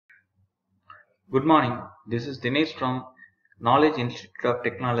Good morning. This is Dinesh from Knowledge Institute of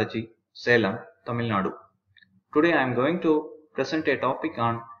Technology, Salem, Tamil Nadu. Today I am going to present a topic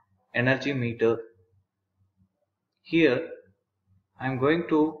on energy meter. Here I am going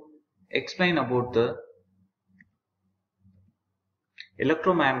to explain about the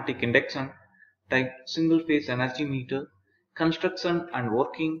electromagnetic induction type single phase energy meter, construction and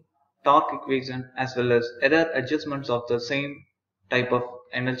working, torque equation, as well as error adjustments of the same type of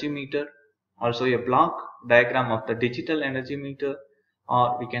energy meter. Also a block diagram of the digital energy meter,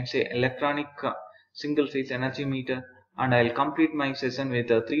 or we can say electronic single phase energy meter, and I will complete my session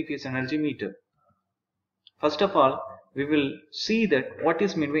with a 3-phase energy meter. First of all, we will see that what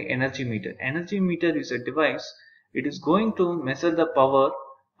is meant by energy meter. Energy meter is a device. It is going to measure the power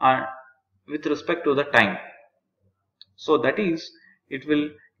with respect to the time. So that is, it will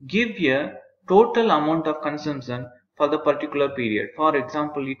give a total amount of consumption for the particular period. For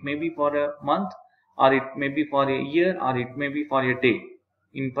example, it may be for a month, or it may be for a year, or it may be for a day.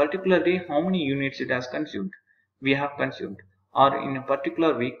 In particular day, how many units it has consumed, we have consumed, or in a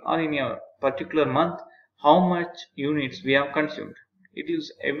particular week or in a particular month, how much units we have consumed. It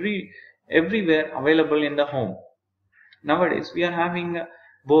is everywhere available in the home. Nowadays we are having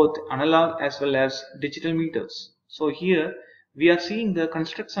both analog as well as digital meters. So here we are seeing the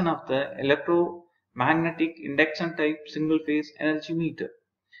construction of the electromagnetic induction type single phase energy meter.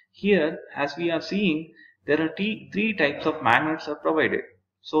 Here, as we are seeing, there are three types of magnets are provided.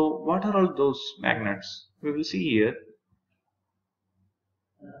 So what are all those magnets? We will see here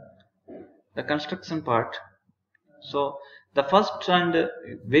the construction part. So the first and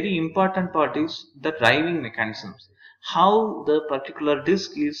very important part is the driving mechanisms, how the particular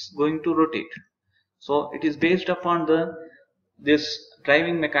disc is going to rotate. So it is based upon this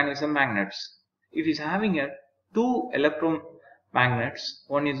driving mechanism magnets. It is having two electromagnets.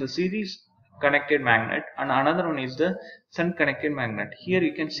 One is the series connected magnet and another one is the shunt connected magnet. Here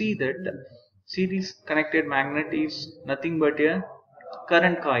you can see that the series connected magnet is nothing but a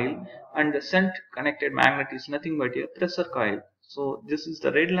current coil, and the shunt connected magnet is nothing but a pressure coil. So this is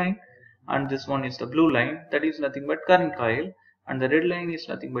the red line and this one is the blue line, that is nothing but current coil, and the red line is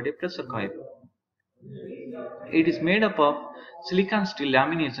nothing but a pressure coil. It is made up of silicon steel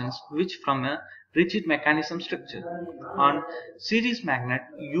laminations which form a rigid mechanism structure. On series magnet,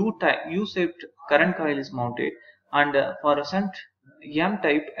 U-shaped current coil is mounted, and for a shunt,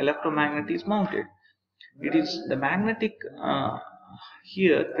 M-type electromagnet is mounted. It is the magnetic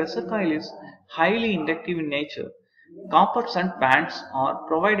here pressure coil is highly inductive in nature. Copper shunt bands are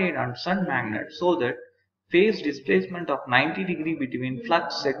provided on shunt magnet so that phase displacement of 90° between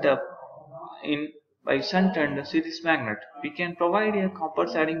flux set up in by shunt and series magnet. We can provide a copper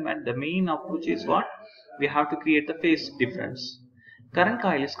shading band, the main of which is what? We have to create the phase difference. Current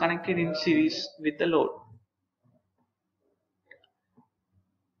coil is connected in series with the load.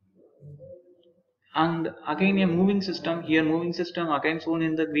 And again a moving system, here moving system again shown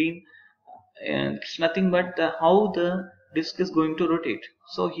in the green, and it's nothing but how the disc is going to rotate.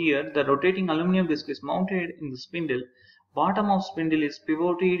 So here the rotating aluminum disc is mounted in the spindle. Bottom of spindle is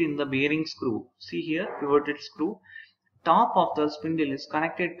pivoted in the bearing screw. See here, pivoted screw. Top of the spindle is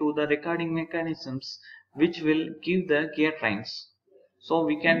connected to the recording mechanisms which will give the gear trains. So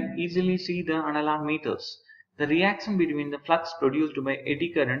we can easily see the analog meters. The reaction between the flux produced by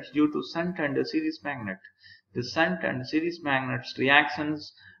eddy currents due to shunt and series magnet. The shunt and series magnets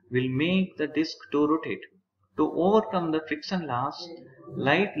reactions will make the disc to rotate. To overcome the friction loss,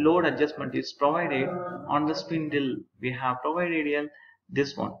 light load adjustment is provided on the spindle. We have provided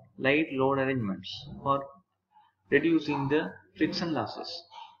this one, light load arrangements for reducing the friction losses.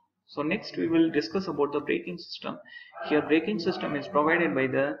 So next we will discuss about the braking system. Here braking system is provided by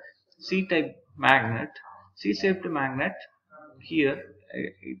the C-type magnet, C-shaped magnet. Here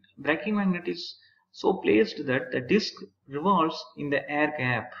braking magnet is so placed that the disc revolves in the air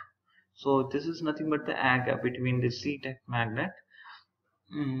gap. So this is nothing but the air gap between the C-type magnet.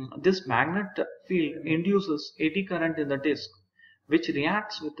 This magnet field induces eddy current in the disc, which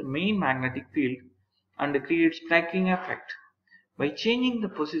reacts with the main magnetic field and creates braking effect. By changing the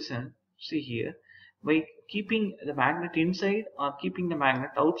position, see here, by keeping the magnet inside or keeping the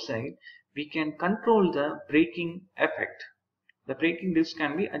magnet outside, we can control the braking effect. The braking disc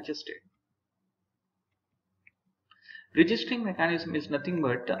can be adjusted. Registering mechanism is nothing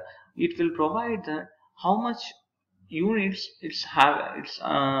but it will provide that how much units it's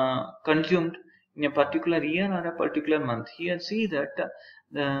consumed in a particular year or a particular month. Here see that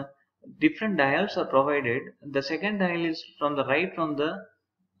the different dials are provided. The second dial is from the right from the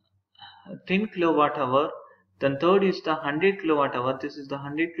 10 kilowatt hour, then third is the 100 kilowatt hour, this is the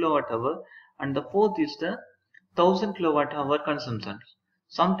 100 kilowatt hour, and the fourth is the 1000 kilowatt hour consumption.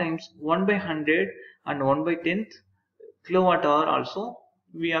 Sometimes 1 by 100 and 1 by 10th kilowatt hour also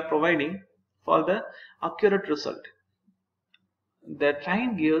we are providing for the accurate result. The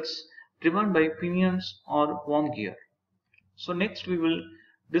train gears driven by pinions or worm gear. So next we will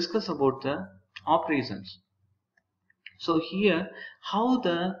discuss about the operations. So here how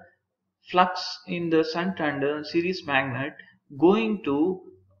the flux in the shunt and series magnet going to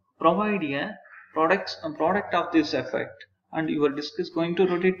provide a product of this effect, and your disc is going to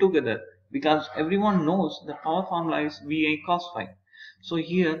rotate together, because everyone knows the power formula is VA cos phi. So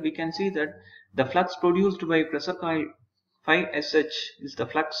here we can see that the flux produced by pressure coil phi SH is the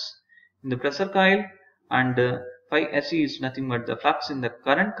flux in the pressure coil, and phi SE is nothing but the flux in the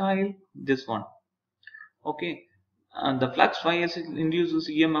current coil, this one. Okay, and the flux phi SH induces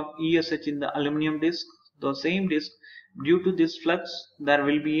EMF ESH in the aluminum disc. The same disc, due to this flux there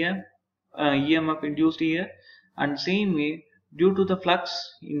will be a EMF induced here, and same way due to the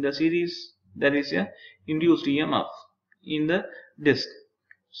flux in the series there is a induced EMF in the disc.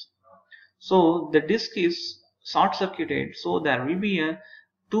 So the disc is short circuited, so there will be a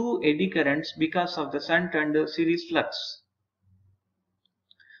two eddy currents because of the shunt and series flux.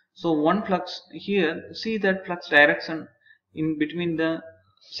 So one flux here, see that flux direction in between the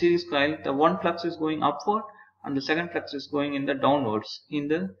series coil, the one flux is going upward and the second flux is going in the downwards in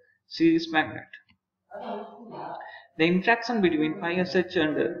the series magnet. The interaction between phi SH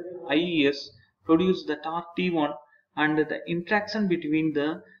and IES produce the torque T1, and the interaction between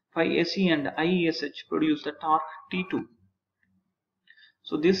the phi SE and IESH produce the torque T2.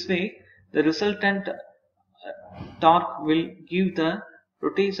 So this way the resultant torque will give the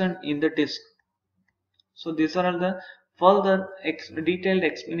rotation in the disc. So these are all the further detailed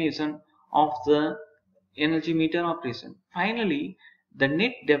explanation of the energy meter operation. Finally, the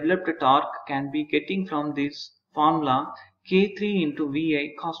net developed torque can be getting from this formula K3 into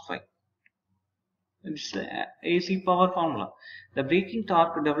VI cos phi. This is the AC power formula. The braking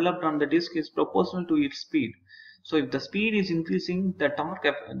torque developed on the disc is proportional to its speed. So if the speed is increasing, the torque,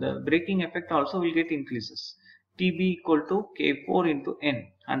 the braking effect also will get increases. TB equal to K4 into N,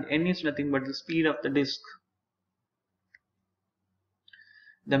 and N is nothing but the speed of the disc.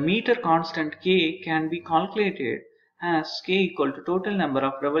 The meter constant K can be calculated as K equal to total number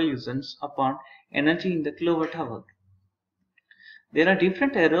of revolutions upon energy in the kilowatt hour. There are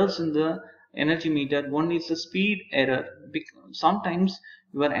different errors in the energy meter. One is the speed error. Sometimes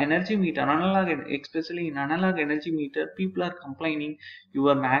your energy meter, especially in analog energy meter, people are complaining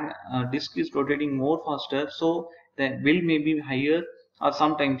your disc is rotating more faster, so the bill may be higher, or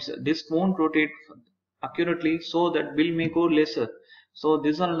sometimes disc won't rotate accurately, so that bill may go lesser. So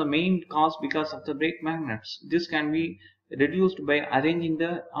these are the main cause because of the brake magnets. This can be reduced by arranging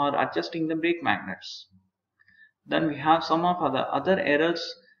the or adjusting the brake magnets. Then we have some of other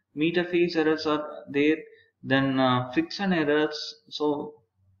errors. Meter phase errors are there, then friction errors. So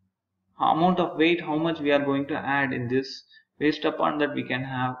amount of weight, how much we are going to add in this, based upon that we can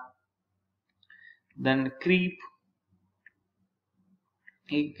have. Then creep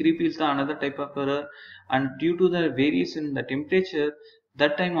is the another type of error, and due to the variation in the temperature,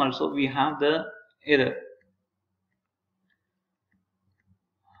 that time also we have the error.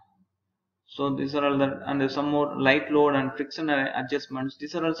 So these are all the, and some more light load and friction adjustments.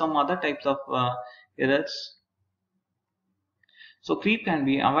 These are all some other types of errors. So creep can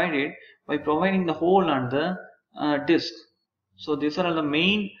be avoided by providing the hole on the disc. So these are all the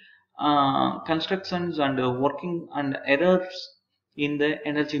main constructions and working and errors in the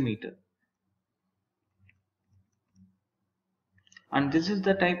energy meter. And this is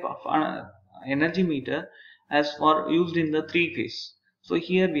the type of energy meter as for used in the three phase. So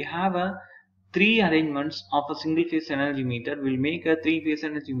here we have a three arrangements of a single phase energy meter. Will make a three phase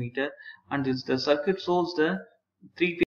energy meter, and this the circuit shows the three phase